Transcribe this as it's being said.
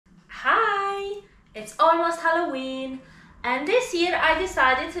It's almost Halloween, and this year I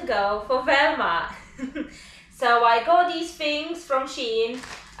decided to go for Velma. So I got these things from Shein.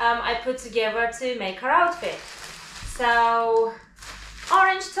 I put together to make her outfit. So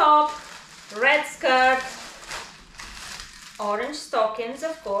orange top, red skirt, orange stockings,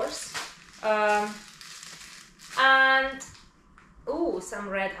 of course, and some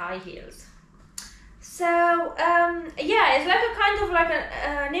red high heels. So yeah, it's like a kind of like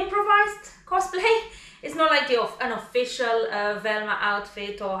an improvised cosplay. It's not like an official Velma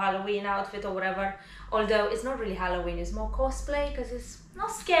outfit or Halloween outfit or whatever. Although it's not really Halloween, it's more cosplay because it's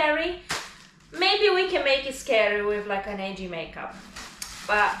not scary. Maybe we can make it scary with like an AG makeup.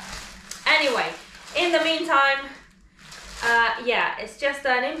 But anyway, in the meantime, yeah, it's just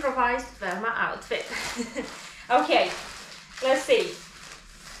an improvised Velma outfit. Okay, let's see.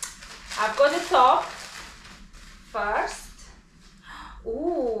 I've got the top first.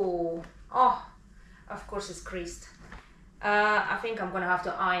 Ooh, oh, of course it's creased. I think I'm gonna have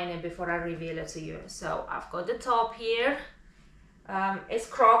to iron it before I reveal it to you. So I've got the top here. It's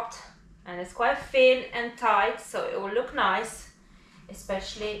cropped and it's quite thin and tight, so it will look nice,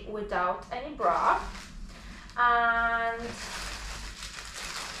 especially without any bra. And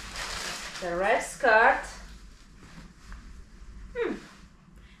the red skirt.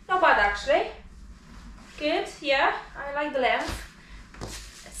 Not bad actually. Good, yeah, I like the length.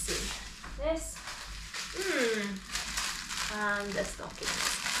 Let's see. This. And the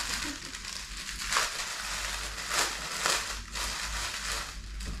stockings.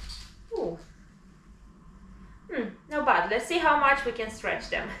 Ooh. Not bad. Let's see how much we can stretch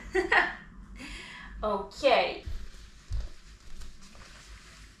them. Okay.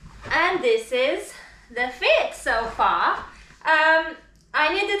 And this is the fit so far.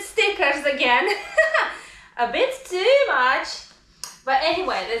 I needed stickers again. A bit too much. But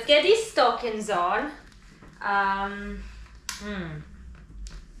anyway, let's get these stockings on.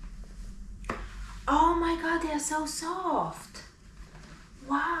 Oh my god, they are so soft.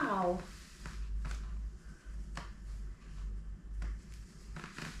 Wow.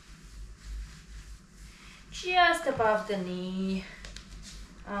 Just above the knee.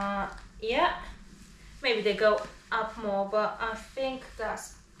 Yeah, maybe they go up more, but I think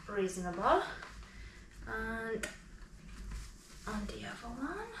that's reasonable. And on the other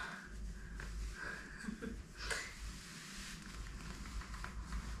one.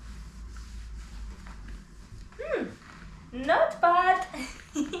 Not bad.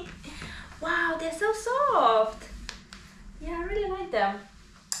 Wow, they're so soft. Yeah, I really like them.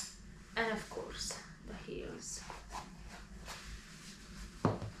 And of course, the heels.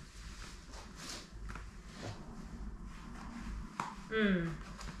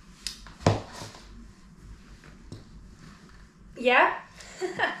 Yeah,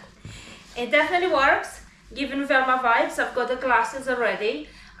 it definitely works. Given Velma vibes, I've got the glasses already,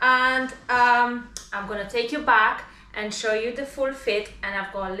 and I'm gonna take you back and show you the full fit, and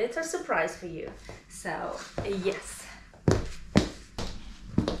I've got a little surprise for you. So yes.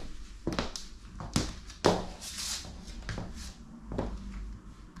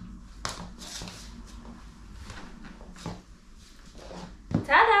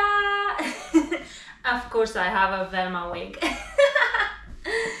 Ta-da! Of course I have a Velma wig.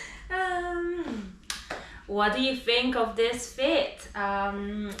 What do you think of this fit?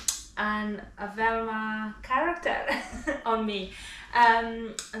 And a Velma character on me?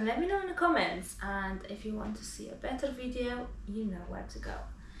 And let me know in the comments, and if you want to see a better video, you know where to go.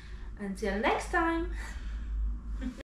 Until next time.